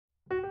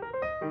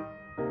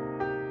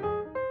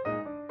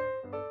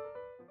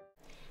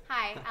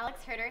Hi,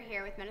 Alex Herder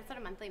here with Minnesota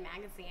Monthly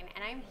Magazine,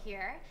 and I'm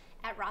here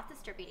at Roth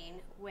Distributing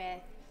with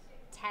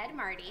Ted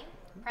Marty,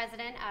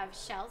 president of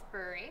Schell's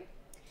Brewery.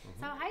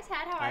 So hi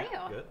Ted, how are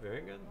you? Good,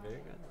 very good, very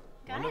good.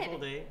 Good. Wonderful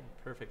day,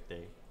 perfect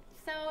day.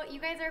 So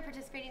you guys are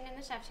participating in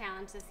the Chef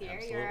Challenge this year.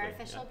 Absolutely, You're our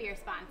official beer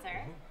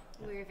sponsor.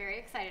 We were very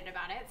excited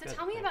about it. So Good,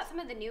 tell me thanks. about some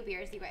of the new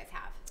beers you guys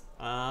have.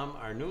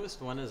 Our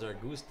newest one is our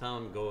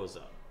Goosetown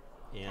Goza,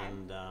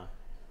 and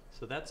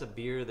so that's a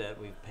beer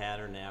that we've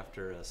patterned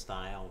after a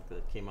style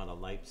that came out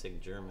of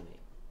Leipzig, Germany.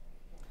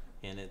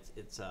 And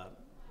it's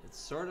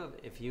sort of,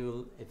 if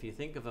you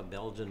think of a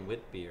Belgian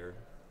wit beer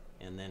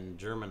and then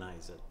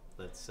Germanize it,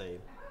 let's say,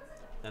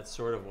 that's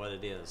sort of what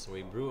it is. So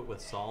we brew it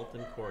with salt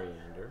and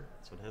coriander,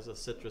 so it has a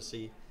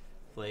citrusy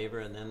flavor,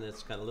 and then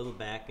it's got a little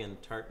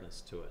back-end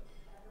tartness to it.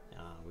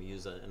 We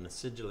use an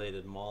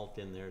acidulated malt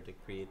in there to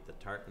create the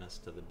tartness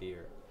to the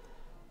beer.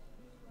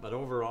 But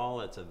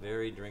overall, it's a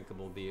very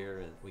drinkable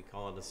beer, and we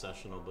call it a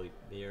sessionable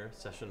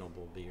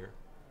beer,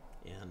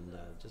 and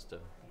just a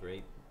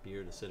great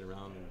beer to sit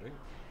around and drink.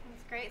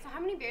 That's great. So how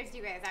many beers do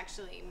you guys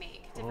actually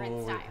make?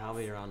 Different styles? We're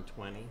probably around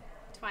 20.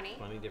 20?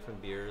 20 different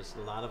beers.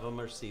 A lot of them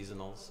are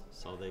seasonals,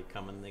 so they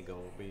come and they go.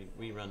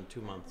 We run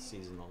 2-month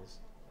seasonals.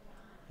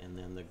 And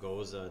then the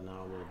Goza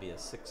now will be a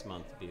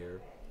 6-month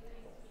beer.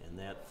 And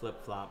that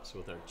flip-flops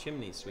with our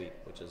Chimney Sweet,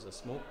 which is a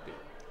smoked beer.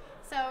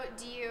 So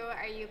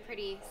are you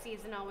pretty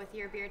seasonal with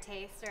your beer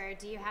taste, or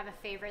do you have a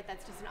favorite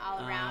that's just an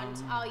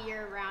all-around,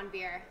 all-year-round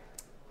beer?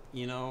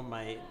 You know,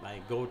 my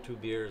go-to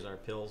beers are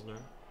Pilsner,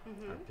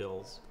 or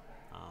Pils.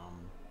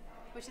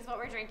 Which is what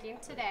we're drinking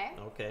today.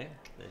 Okay,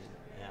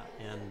 yeah,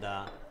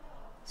 and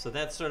so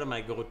that's sort of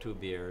my go-to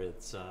beer.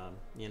 It's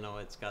you know,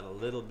 it's got a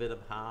little bit of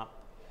hop,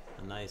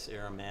 a nice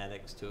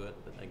aromatics to it,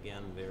 but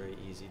again, very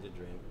easy to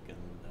drink, and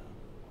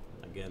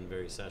again,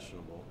 very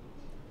sessionable.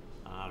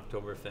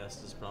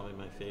 Oktoberfest is probably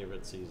my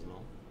favorite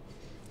seasonal.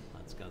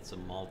 It's got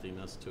some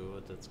maltiness to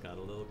it. It's got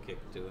a little kick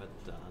to it.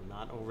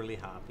 Not overly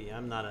hoppy.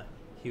 I'm not a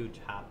huge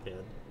hop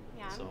head.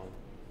 Yeah. So,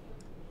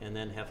 and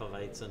then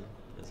Hefeweizen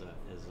is a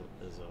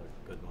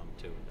good one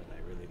too that I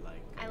really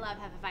like. I love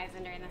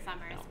Hefeweizen during the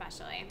summer,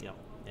 especially. Yep.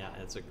 Yeah,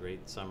 it's a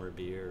great summer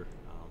beer.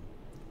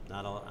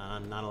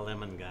 I'm not a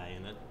lemon guy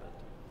in it,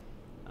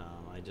 but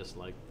I just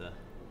like the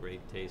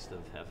great taste of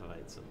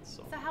Hefeweizen.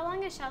 So how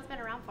long has Schell's been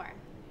around for?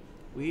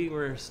 we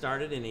were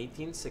started in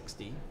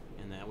 1860,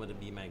 and that would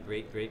be my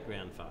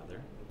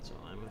great-great-grandfather. So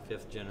I'm a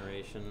 5th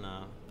generation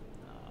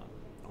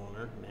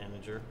owner,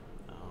 manager,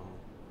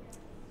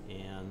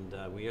 and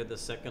we are the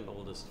 2nd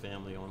oldest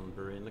family-owned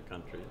brewery in the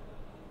country.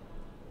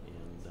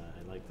 And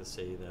I like to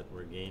say that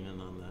we're gaining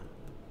on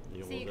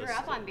the oldest. So you grew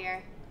up on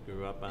beer?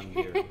 Grew up on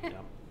beer,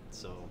 yep.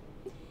 So,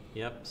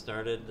 yep,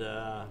 started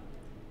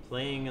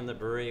playing in the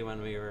brewery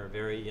when we were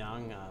very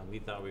young. We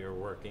thought we were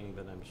working,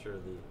 but I'm sure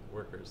the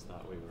workers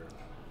thought we were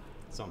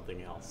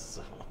something else.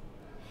 So.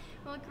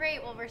 Well,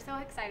 great. Well, we're so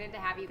excited to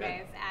have you Good.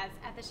 guys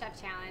at the Chef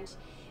Challenge.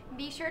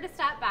 Be sure to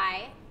stop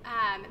by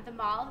the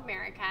Mall of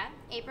America,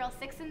 April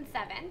 6th and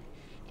 7th,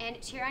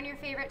 and cheer on your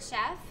favorite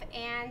chef,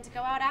 and go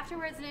out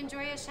afterwards and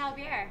enjoy a Schell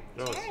beer.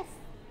 Cheers. Cheers.